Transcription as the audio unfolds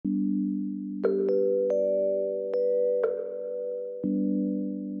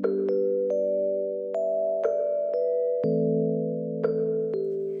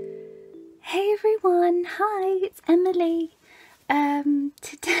everyone, hi, it's Emily.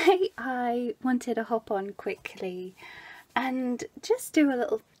 Today I wanted to hop on quickly and just do a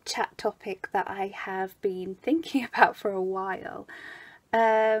little chat topic that I have been thinking about for a while.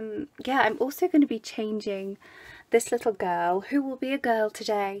 Yeah, I'm also going to be changing this little girl, who will be a girl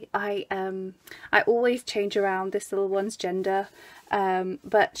today. I always change around this little one's gender,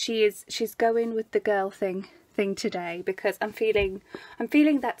 but she's going with the girl thing today because I'm feeling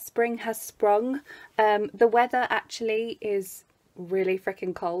that spring has sprung. The weather actually is really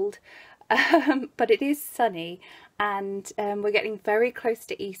freaking cold, but it is sunny, and we're getting very close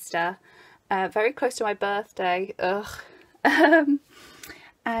to Easter, very close to my birthday.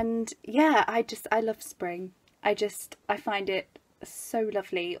 And yeah, I love spring. I find it so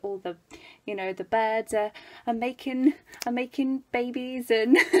lovely. All the, the birds are making babies,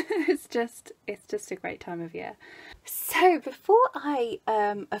 and it's just a great time of year. So before I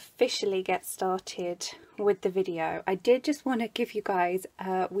officially get started with the video, I did just want to give you guys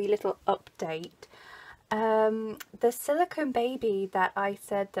a wee little update. The silicone baby that I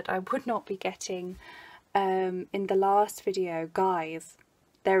said that I would not be getting in the last video, guys,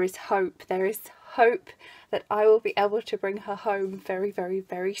 there is hope. There is hope that I will be able to bring her home very, very,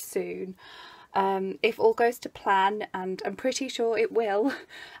 very soon. If all goes to plan, and I'm pretty sure it will,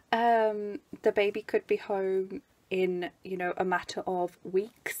 the baby could be home in, a matter of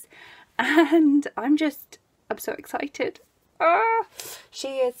weeks, and I'm so excited.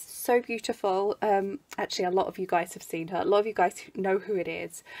 She is so beautiful. Actually, a lot of you guys have seen her. A lot of you guys know who it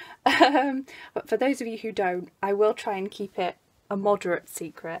is. But for those of you who don't, I will try and keep it a moderate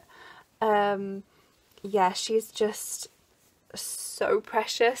secret. Yeah, she's just so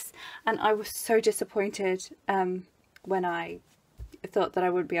precious, and I was so disappointed when I thought that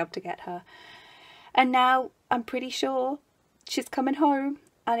I wouldn't be able to get her, and now I'm pretty sure she's coming home,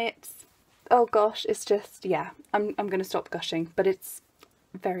 and it's, oh gosh, it's just, yeah, I'm gonna stop gushing, but it's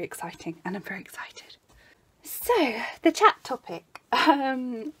very exciting, and I'm very excited. So the chat topic,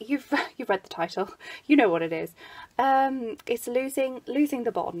 you've read the title, you know what it is. It's losing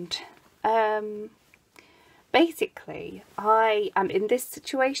the bond. Basically, I am in this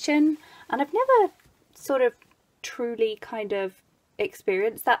situation, and I've never sort of truly kind of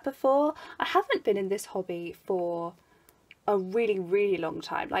experienced that before. I haven't been in this hobby for a really, really long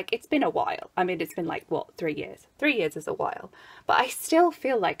time. Like, it's been a while. I mean, it's been like, what, 3 years? 3 years is a while. But I still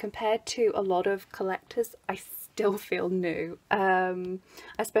feel like, compared to a lot of collectors, I still feel new,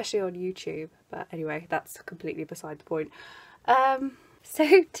 especially on YouTube. But anyway, that's completely beside the point.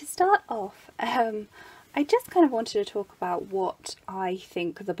 So to start off, I just kind of wanted to talk about what I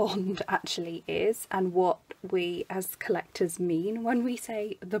think the bond actually is, and what we as collectors mean when we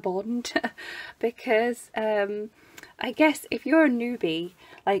say the bond. Because I guess if you're a newbie,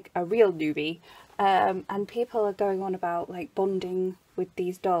 like a real newbie, and people are going on about like bonding with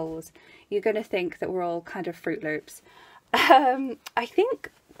these dolls, you're going to think that we're all kind of Fruit Loops. I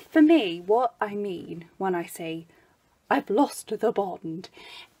think for me, what I mean when I say I've lost the bond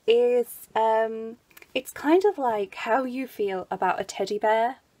is it's kind of like how you feel about a teddy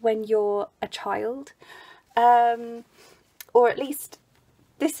bear when you're a child, or at least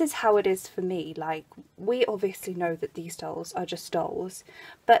this is how it is for me. Like, we obviously know that these dolls are just dolls,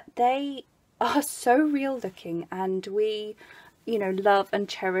 but they are so real looking, and we, love and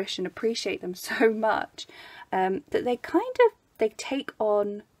cherish and appreciate them so much, that they take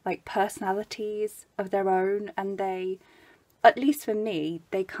on like personalities of their own, and they, at least for me,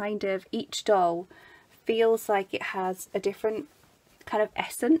 they kind of, each doll feels like it has a different kind of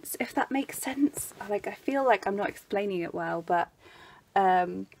essence, if that makes sense. Like, I feel like I'm not explaining it well, but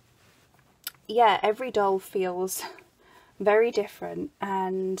yeah, every doll feels very different,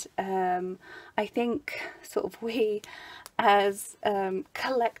 and I think sort of we as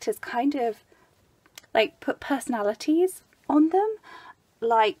collectors kind of like put personalities on them.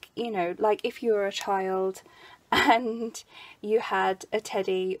 Like, like if you were a child and you had a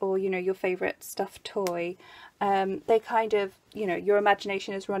teddy, or your favourite stuffed toy, they kind of, your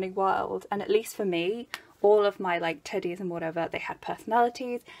imagination is running wild. And at least for me, all of my like teddies and whatever, they had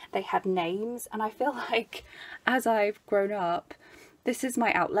personalities, they had names, and I feel like as I've grown up, this is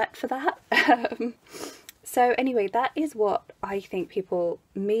my outlet for that. So anyway, that is what I think people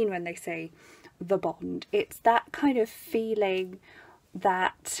mean when they say the bond. It's that kind of feeling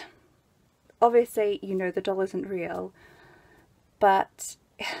that, obviously, the doll isn't real, but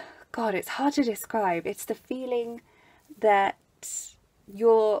God, it's hard to describe. It's the feeling that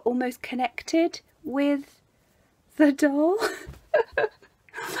you're almost connected with the doll.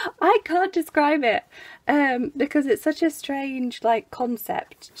 I can't describe it because it's such a strange like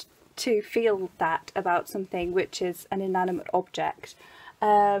concept to feel that about something which is an inanimate object.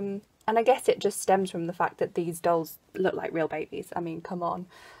 And I guess it just stems from the fact that these dolls look like real babies. I mean, come on.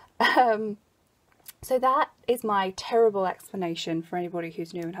 So that is my terrible explanation for anybody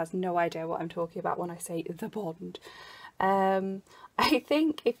who's new and has no idea what I'm talking about when I say the bond. I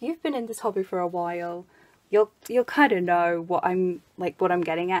think if you've been in this hobby for a while, you'll kind of know what I'm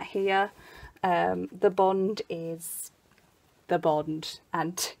getting at here. The bond is the bond,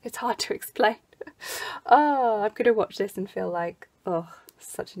 and it's hard to explain. Oh, I'm gonna watch this and feel like, oh,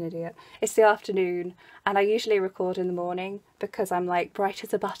 such an idiot. It's the afternoon, and I usually record in the morning because I'm like bright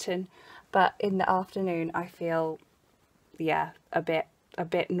as a button, but in the afternoon I feel, yeah, a bit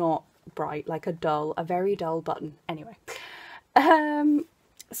not bright, like a very dull button. Anyway,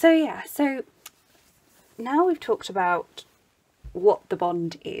 so yeah, so now we've talked about what the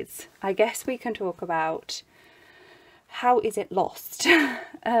bond is, I guess we can talk about how is it lost.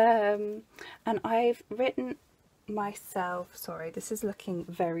 And I've written myself, sorry, this is looking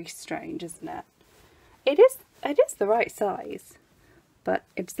very strange, isn't it? It is the right size, but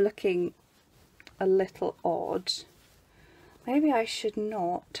it's looking a little odd. Maybe I should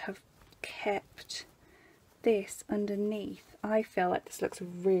not have kept this underneath. I feel like this looks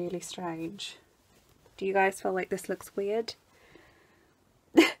really strange. Do you guys feel like this looks weird?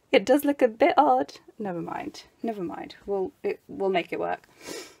 It does look a bit odd. Never mind. We'll make it work.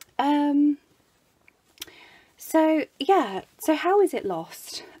 So yeah, so how is it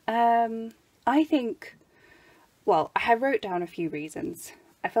lost? I think, well, I wrote down a few reasons.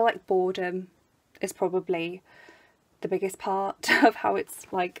 I feel like boredom is probably the biggest part of how it's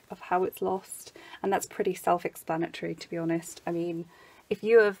lost, and that's pretty self-explanatory, to be honest. I mean, if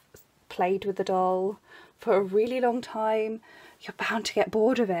you have played with the doll for a really long time, you're bound to get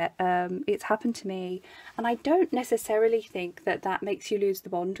bored of it. It's happened to me, and I don't necessarily think that makes you lose the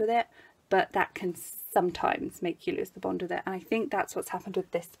bond with it, but that can sometimes make you lose the bond with it, and I think that's what's happened with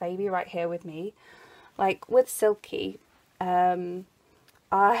this baby right here with me. Like with Silky,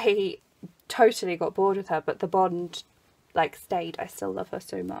 I totally got bored with her, but the bond like stayed. I still love her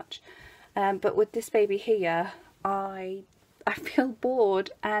so much, but with this baby here, I feel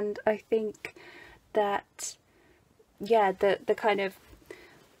bored, and I think that, yeah, the kind of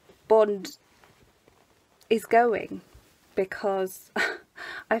bond is going, because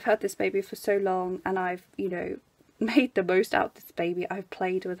I've had this baby for so long, and I've, you know, made the most out of this baby. I've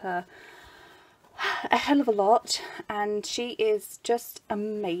played with her a hell of a lot, and she is just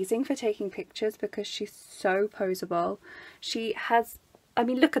amazing for taking pictures because she's so poseable. She has, I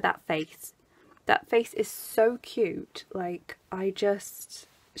mean, look at that face. That face is so cute. Like,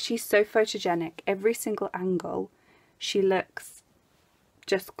 she's so photogenic. Every single angle, she looks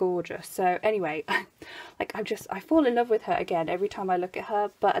just gorgeous. So anyway, like I fall in love with her again every time I look at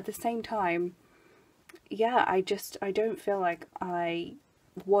her, but at the same time, yeah, I don't feel like I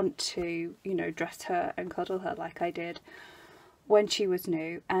want to, you know, dress her and cuddle her like I did when she was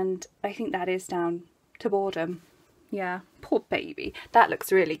new, and I think that is down to boredom. Yeah, poor baby. That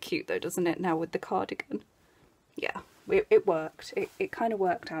looks really cute though, doesn't it, now with the cardigan? Yeah, it worked. It kind of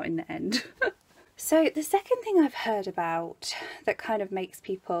worked out in the end. So the second thing I've heard about that kind of makes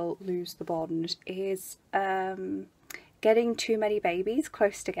people lose the bond is getting too many babies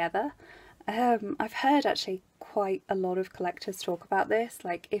close together. I've heard actually quite a lot of collectors talk about this,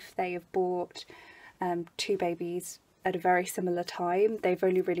 like if they have bought two babies at a very similar time, they've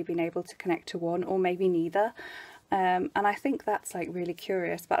only really been able to connect to one, or maybe neither. And I think that's like really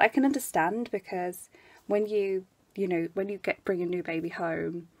curious, but I can understand, because when you bring a new baby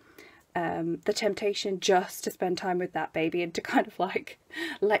home, the temptation just to spend time with that baby and to kind of like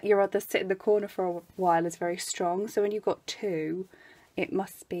let your other sit in the corner for a while is very strong. So when you've got two, it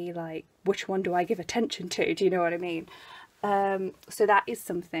must be like, which one do I give attention to? Do you know what I mean? So that is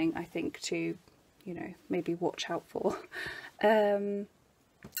something I think to, you know, maybe watch out for.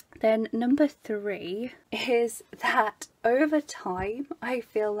 Then number 3 is that over time, I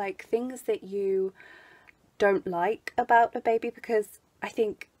feel like things that you don't like about a baby, because I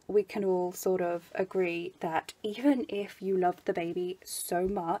think we can all sort of agree that even if you love the baby so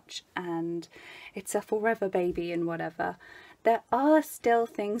much and it's a forever baby and whatever, there are still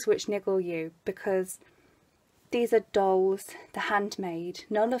things which niggle you, because these are dolls, they're handmade,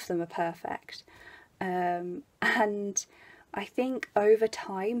 none of them are perfect. And I think over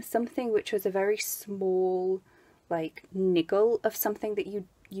time, something which was a very small like niggle of something that you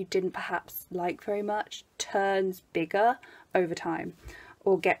didn't perhaps like very much turns bigger over time,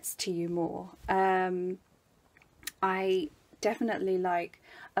 or gets to you more. I definitely like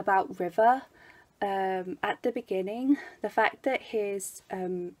about River, at the beginning, the fact that his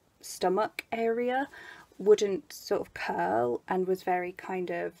stomach area wouldn't sort of curl and was very kind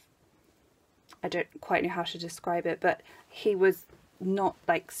of, I don't quite know how to describe it, but he was not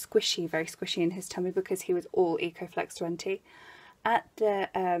like squishy, very squishy in his tummy, because he was all EcoFlex 20. At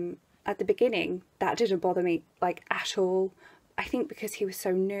the beginning, that didn't bother me like at all. I think because he was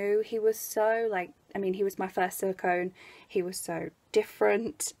so new, he was so like, I mean, he was my first silicone, he was so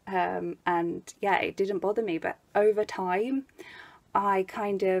different, and yeah, it didn't bother me. But over time, I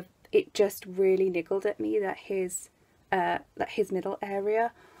kind of, it just really niggled at me that his middle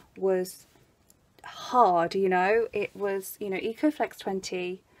area was hard, you know. It was, you know, EcoFlex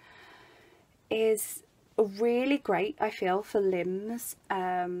 20 is really great, I feel, for limbs,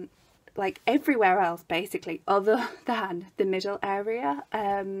 like everywhere else basically other than the middle area,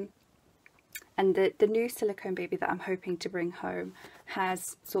 and the new silicone baby that I'm hoping to bring home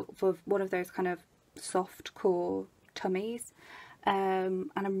has sort of one of those kind of soft core tummies, and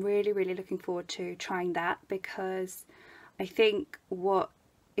I'm really looking forward to trying that, because I think what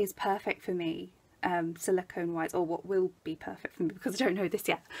is perfect for me, silicone wise, or what will be perfect for me, because I don't know this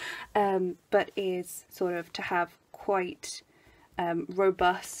yet, but is sort of to have quite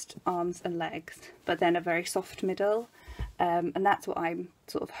robust arms and legs, but then a very soft middle, and that's what I'm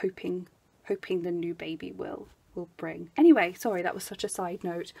sort of hoping the new baby will bring. Anyway, sorry, that was such a side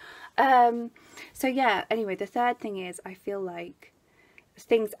note. So yeah, anyway, the third thing is, I feel like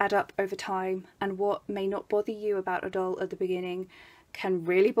things add up over time, and what may not bother you about a doll at the beginning can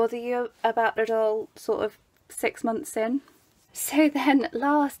really bother you about a doll sort of 6 months in. So then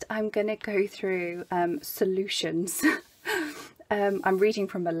last, I'm gonna go through solutions. I'm reading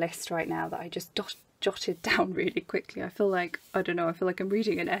from a list right now that I just jotted down really quickly. I feel like, I don't know, I feel like I'm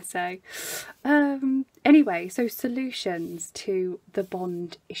reading an essay. Anyway, so solutions to the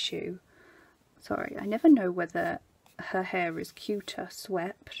bond issue. Sorry, I never know whether her hair is cuter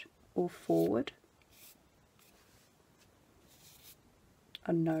swept or forward.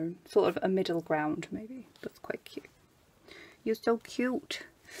 Unknown. Sort of a middle ground, maybe. That's quite cute. You're so cute.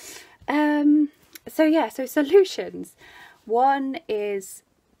 So yeah, so solutions. One is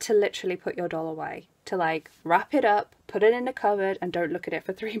to literally put your doll away, to like wrap it up, put it in a cupboard, and don't look at it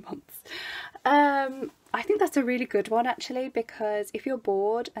for 3 months. I think that's a really good one actually, because if you're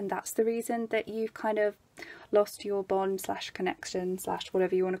bored and that's the reason that you've kind of lost your bond / connection /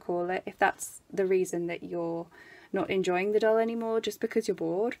 whatever you want to call it, if that's the reason that you're not enjoying the doll anymore just because you're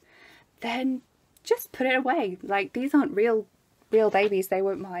bored, then just put it away. Like, these aren't real babies. They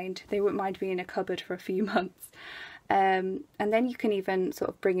won't mind being in a cupboard for a few months. And then you can even sort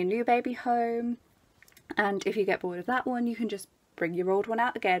of bring a new baby home, and if you get bored of that one, you can just bring your old one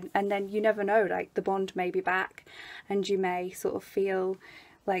out again, and then you never know, like the bond may be back, and you may sort of feel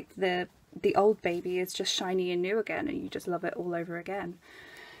like the old baby is just shiny and new again, and you just love it all over again.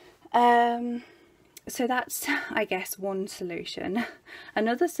 So that's, I guess, one solution.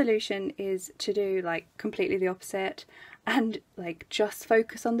 Another solution is to do like completely the opposite, and like just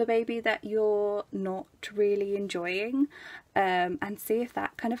focus on the baby that you're not really enjoying, and see if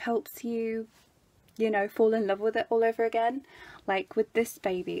that kind of helps you, you know, fall in love with it all over again. Like with this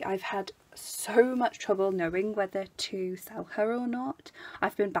baby, I've had so much trouble knowing whether to sell her or not.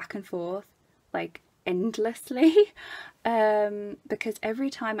 I've been back and forth like endlessly, because every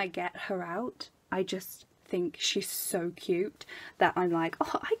time I get her out, I just think she's so cute that I'm like,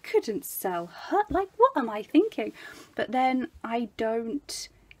 oh, I couldn't sell her, like what am I thinking? But then I don't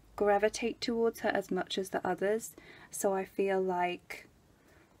gravitate towards her as much as the others, so I feel like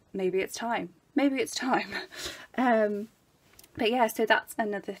maybe it's time. But yeah, so that's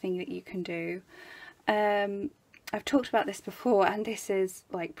another thing that you can do. I've talked about this before, and this is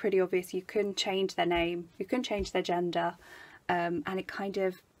like pretty obvious. You can change their name, you can change their gender, and it kind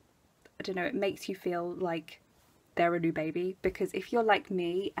of, I don't know, it makes you feel like they're a new baby. Because if you're like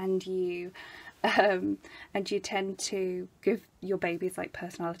me and you tend to give your babies like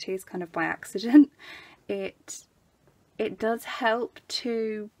personalities kind of by accident, it does help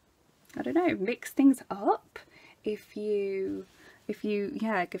to, I don't know, mix things up. If you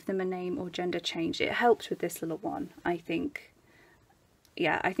yeah, give them a name or gender change, it helps with this little one. I think,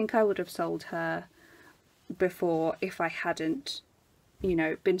 yeah, I think I would have sold her before if I hadn't, you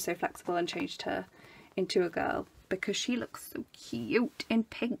know, been so flexible and changed her into a girl, because she looks so cute in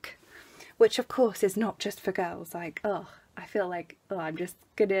pink, which of course is not just for girls. Like, oh, I feel like, oh, I'm just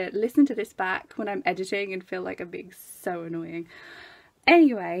gonna listen to this back when I'm editing and feel like I'm being so annoying.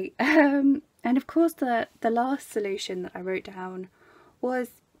 Anyway, and of course the last solution that I wrote down was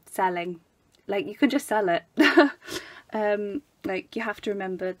selling. Like, you can just sell it. Like, you have to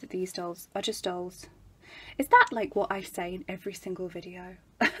remember that these dolls are just dolls. Is that like what I say in every single video?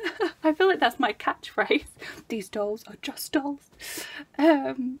 I feel like that's my catchphrase. These dolls are just dolls.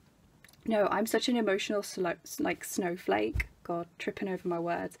 No, I'm such an emotional like snowflake. God, tripping over my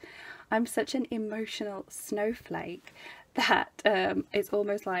words. I'm such an emotional snowflake that it's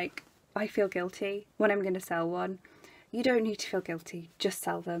almost like I feel guilty when I'm going to sell one. You don't need to feel guilty, just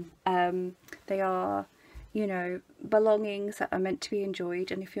sell them. They are, you know, belongings that are meant to be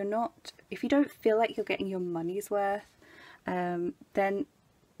enjoyed, and if you don't feel like you're getting your money's worth, then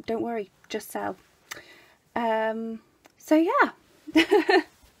don't worry, just sell. So yeah.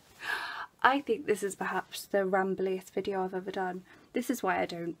 I think this is perhaps the rambliest video I've ever done. This is why I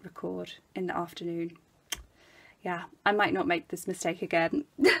don't record in the afternoon. Yeah, I might not make this mistake again.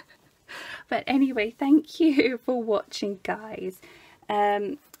 But anyway, thank you for watching, guys.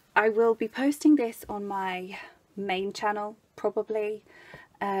 I will be posting this on my main channel, probably.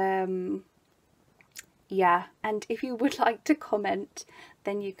 Yeah, and if you would like to comment,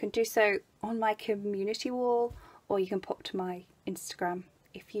 then you can do so on my community wall, or you can pop to my Instagram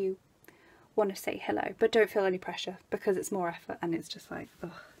if you want to say hello, but don't feel any pressure because it's more effort and it's just like,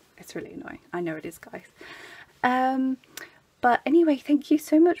 ugh, it's really annoying. I know it is, guys. But anyway, thank you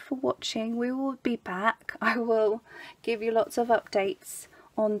so much for watching. We will be back. I will give you lots of updates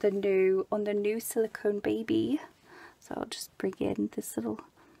on the new silicone baby. So I'll just bring in this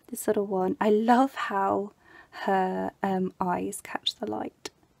little one. I love how her eyes catch the light.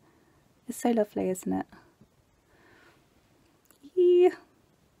 It's so lovely, isn't it? Yeah.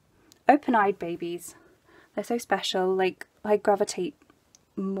 Open-eyed babies, they're so special. Like, I gravitate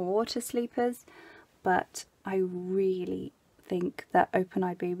more to sleepers, but I really think that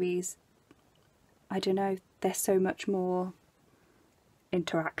open-eyed babies, I don't know, they're so much more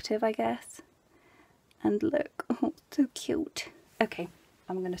interactive, I guess. And look, oh, so cute. Okay,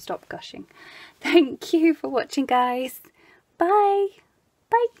 I'm gonna stop gushing. Thank you for watching, guys. Bye.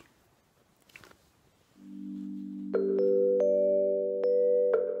 Bye.